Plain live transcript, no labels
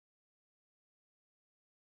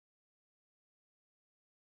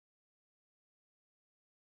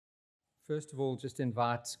first of all just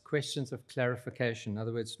invite questions of clarification. In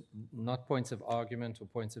other words, not points of argument or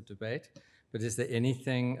points of debate, but is there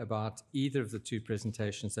anything about either of the two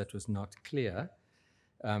presentations that was not clear?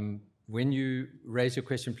 When you raise your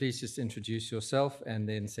question, please just introduce yourself, and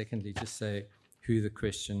then secondly, just say who the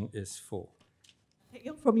question is for.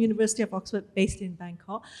 From University of Oxford, based in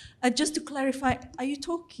Bangkok. Just to clarify, are you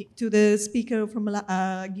talking to the speaker from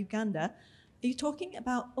Uganda? Are you talking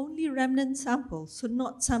about only remnant samples, so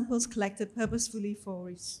not samples collected purposefully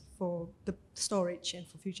for the storage and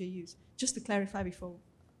for future use? Just to clarify before.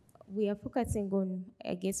 We are focusing on,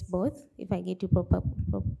 I guess, both, if I get you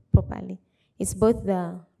properly. It's both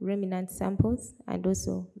the remnant samples and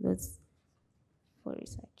also those for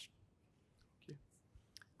research. Okay.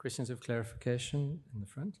 Questions of clarification in the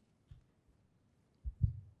front?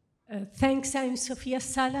 Thanks, I'm Sofia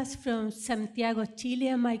Salas from Santiago,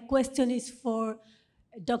 Chile. My question is for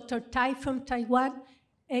Dr. Tai from Taiwan.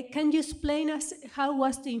 Can you explain us how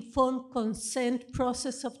was the informed consent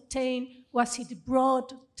process obtained? Was it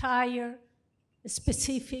broad, tired,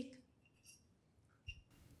 specific?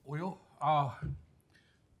 Well,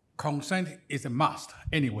 consent is a must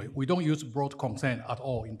anyway. We don't use broad consent at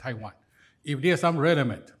all in Taiwan. If there's some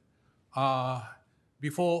relevant,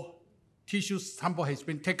 before tissue sample has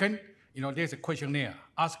been taken, there's a questionnaire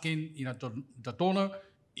asking, the donor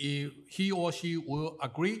if he or she will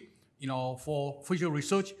agree, for future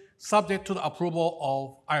research subject to the approval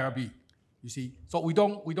of IRB. You see, so we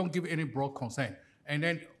don't give any broad consent, and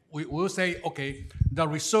then we will say, okay, the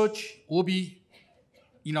research will be,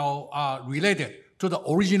 related to the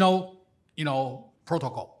original,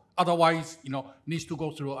 protocol. Otherwise, needs to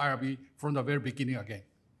go through IRB from the very beginning again.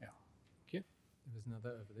 Yeah. Okay. There's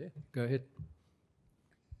another over there. Go ahead.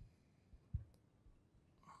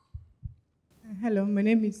 Hello, my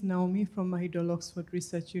name is Naomi from Mahidol Oxford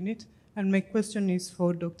Research Unit, and my question is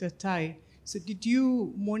for Dr. Tai. So did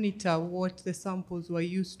you monitor what the samples were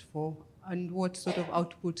used for and what sort of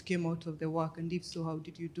output came out of the work, and if so, how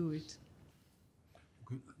did you do it?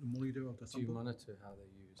 Monitor of the sample. Do you monitor how they're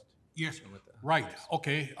used? Yes, right.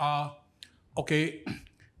 Okay. Okay.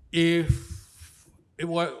 If it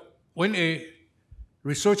were when a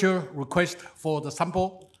researcher requests for the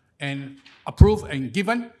sample and approved and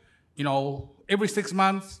given, every 6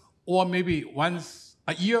 months or maybe once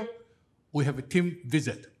a year, we have a team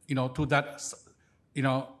visit, to that,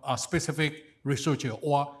 a specific researcher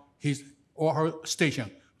or his or her station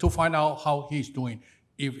to find out how he's doing.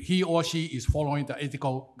 If he or she is following the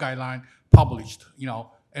ethical guideline published,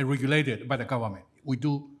 and regulated by the government, we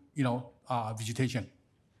do, visitation.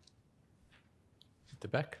 At the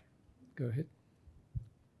back, go ahead.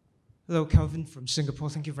 Hello, Calvin from Singapore.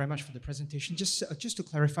 Thank you very much for the presentation. Just to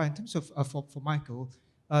clarify, in terms of for Michael,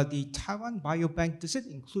 the Taiwan Biobank, does it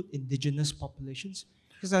include indigenous populations?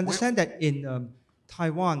 Because I understand that in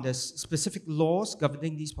Taiwan, there's specific laws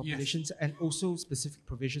governing these populations, yes, and also specific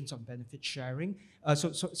provisions on benefit sharing.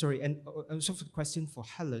 Sorry, and also for the question for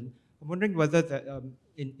Helen, I'm wondering whether that,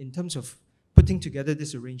 in terms of putting together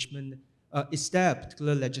this arrangement, is there a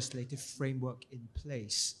particular legislative framework in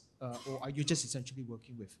place, or are you just essentially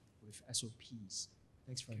working with SOPs?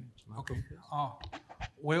 Thanks very much. Okay.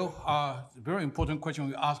 Very important question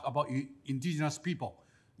you asked about indigenous people.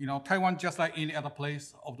 Taiwan, just like any other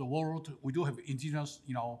place of the world, we do have indigenous,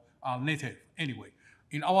 native anyway.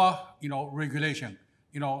 In our, regulation,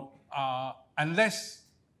 unless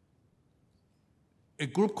a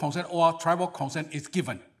group consent or tribal consent is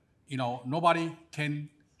given, nobody can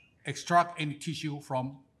extract any tissue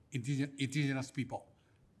from indigenous people,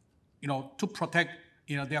 to protect,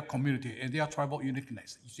 their community and their tribal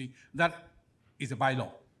uniqueness. You see, that is a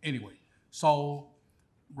bylaw anyway. So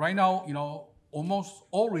right now, almost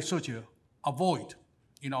all researchers avoid,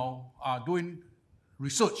 doing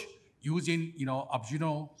research using,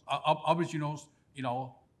 aboriginals,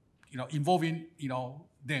 involving,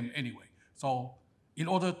 them anyway. So in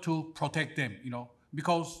order to protect them,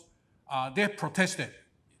 because they protested,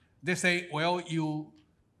 they say, well, you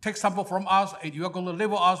take sample from us and you are going to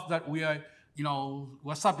label us that we are,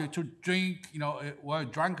 we're subject to drink, we're a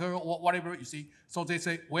drunkard or whatever, you see. So they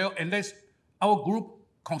say, well, unless our group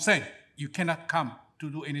consent, you cannot come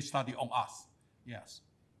to do any study on us. Yes.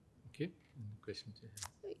 Okay. Question to him.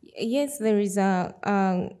 Yes, there is a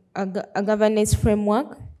governance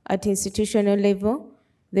framework at institutional level.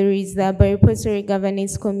 There is the Biorepository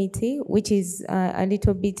Governance Committee, which is a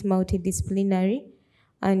little bit multidisciplinary.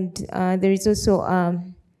 And there is also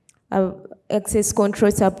a Access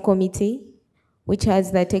Control Subcommittee, which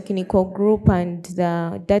has the technical group and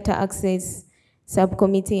the Data Access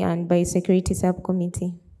Subcommittee and Biosecurity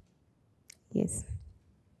Subcommittee. Yes.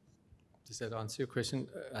 Does that answer your question?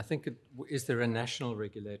 I think, is there a national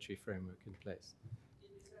regulatory framework in place?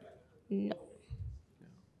 No.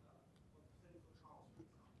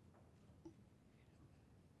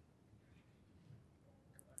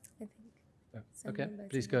 I think Okay,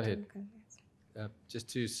 please go ahead. Just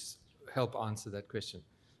to help answer that question.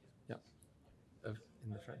 Yeah,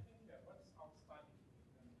 in the front.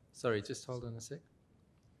 Sorry, just hold on a sec.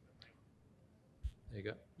 There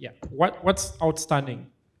you go. Yeah, what's outstanding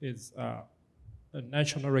is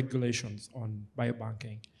national regulations on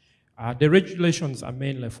biobanking. The regulations are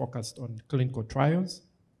mainly focused on clinical trials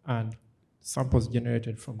and samples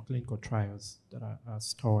generated from clinical trials that are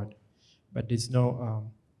stored, but there's no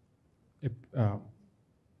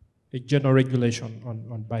a general regulation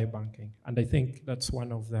on biobanking. And I think that's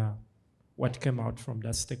one of what came out from the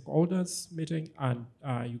stakeholders meeting, and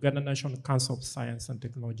Uganda National Council of Science and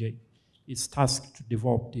Technology is tasked to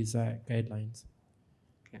develop these guidelines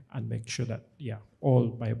and make sure that, all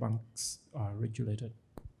biobanks are regulated.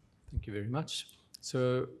 Thank you very much.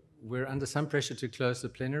 So we're under some pressure to close the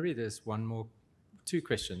plenary. There's two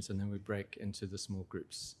questions, and then we break into the small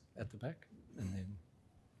groups at the back, and then.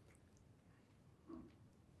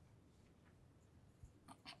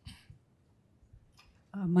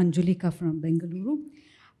 Manjulika from Bengaluru.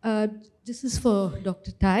 This is for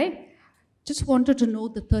Dr. Tai. Just wanted to know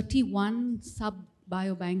the 31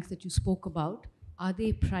 sub-biobanks that you spoke about, are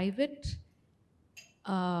they private?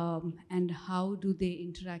 And how do they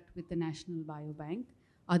interact with the National Biobank?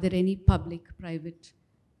 Are there any public-private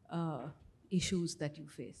issues that you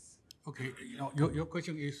face? Okay, your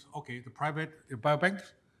question is, okay, the private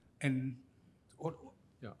biobanks and what?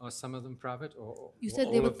 Yeah, are some of them private or you said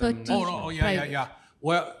all there were of them 30. Yeah.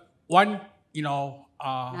 Well, one,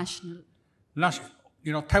 national.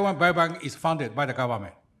 Taiwan Biobank is funded by the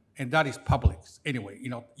government, and that is public anyway.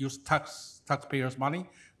 Use taxpayers' money.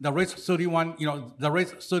 The rest 31, the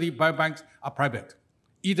rest 30 biobanks are private,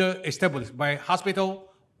 either established by hospital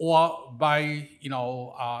or by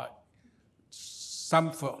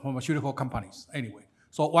some pharmaceutical companies. Anyway,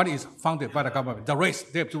 so one is funded by the government. The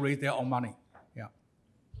rest they have to raise their own money. Yeah.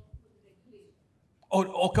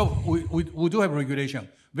 Okay. We do have regulation,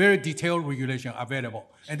 very detailed regulation available,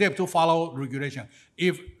 and they have to follow regulation.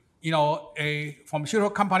 If a pharmaceutical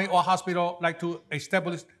company or hospital like to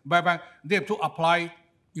establish biobank, they have to apply,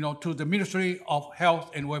 to the Ministry of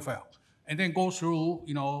Health and Welfare, and then go through,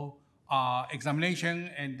 examination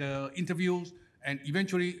and interviews, and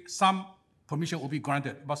eventually some permission will be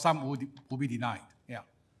granted, but some will be denied. Yeah,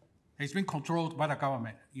 it's been controlled by the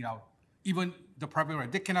government. Even the private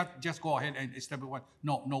right, they cannot just go ahead and establish one.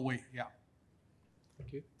 No way. Yeah.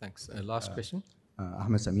 Thank you. Thanks. Last question.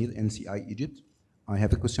 Ahmed Samir, NCI Egypt. I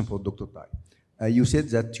have a question for Dr. Tai. You said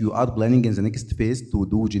that you are planning in the next phase to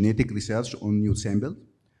do genetic research on your sample.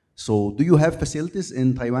 So do you have facilities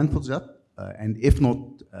in Taiwan for that? And if not,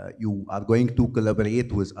 you are going to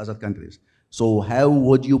collaborate with other countries. So how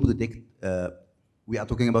would you protect, we are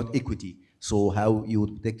talking about equity, so how you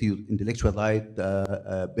would protect your intellectual right,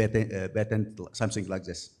 patent, something like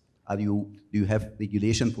this? Do you have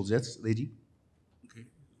regulation for this, Reggie? Okay.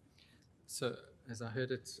 So, as I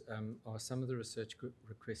heard it, are some of the research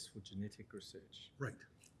requests for genetic research? Right.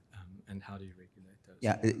 And how do you regulate those?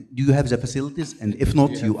 Yeah, do you have the facilities? And if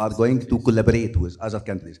not, you are going to collaborate with other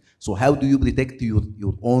countries. So how do you protect your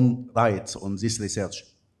own rights on this research?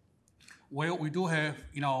 Well, we do have,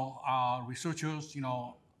 researchers,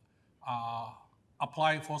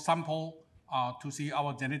 apply for sample to see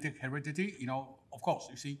our genetic heredity, of course,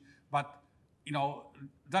 you see, but,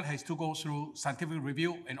 that has to go through scientific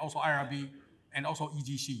review and also IRB and also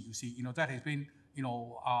EGC, you see, that has been,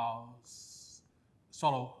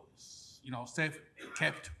 sort of, safe,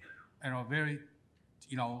 kept, very,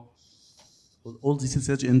 All this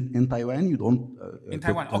research in Taiwan, you don't? In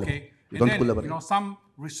Taiwan, okay. You and don't then, collaborate? Some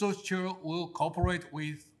researcher will cooperate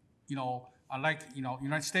with, like,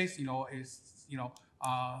 United States, is,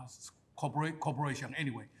 cooperation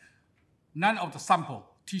anyway. None of the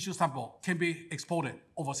tissue sample can be exported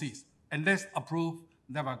overseas unless approved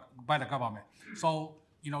by the government. So,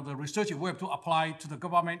 the researcher will have to apply to the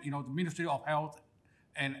government, the Ministry of Health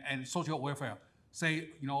and Social Welfare. Say,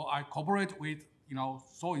 I cooperate with,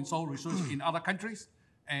 so-and-so research in other countries,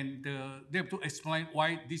 and they have to explain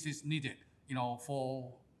why this is needed,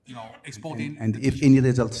 for, exporting. And if any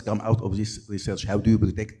results come out of this research, how do you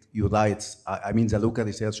protect your rights? I mean, the local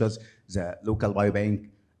researchers, the local biobank,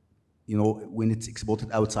 when it's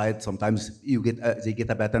exported outside, sometimes they get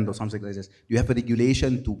a patent or something like this. Do you have a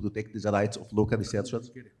regulation to protect the rights of local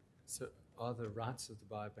researchers? So are the rights of the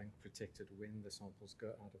biobank protected when the samples go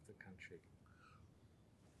out of the country?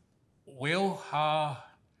 Well,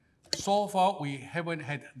 so far we haven't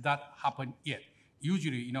had that happen yet.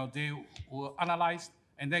 Usually, they will analyze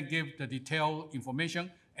and then give the detailed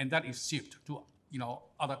information, and that is shipped to,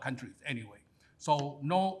 other countries anyway. So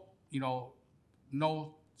no,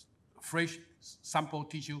 no fresh sample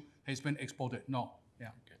tissue has been exported. No. Yeah.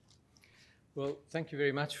 Okay. Well, thank you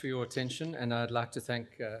very much for your attention, and I'd like to thank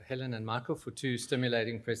Helen and Michael for two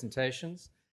stimulating presentations.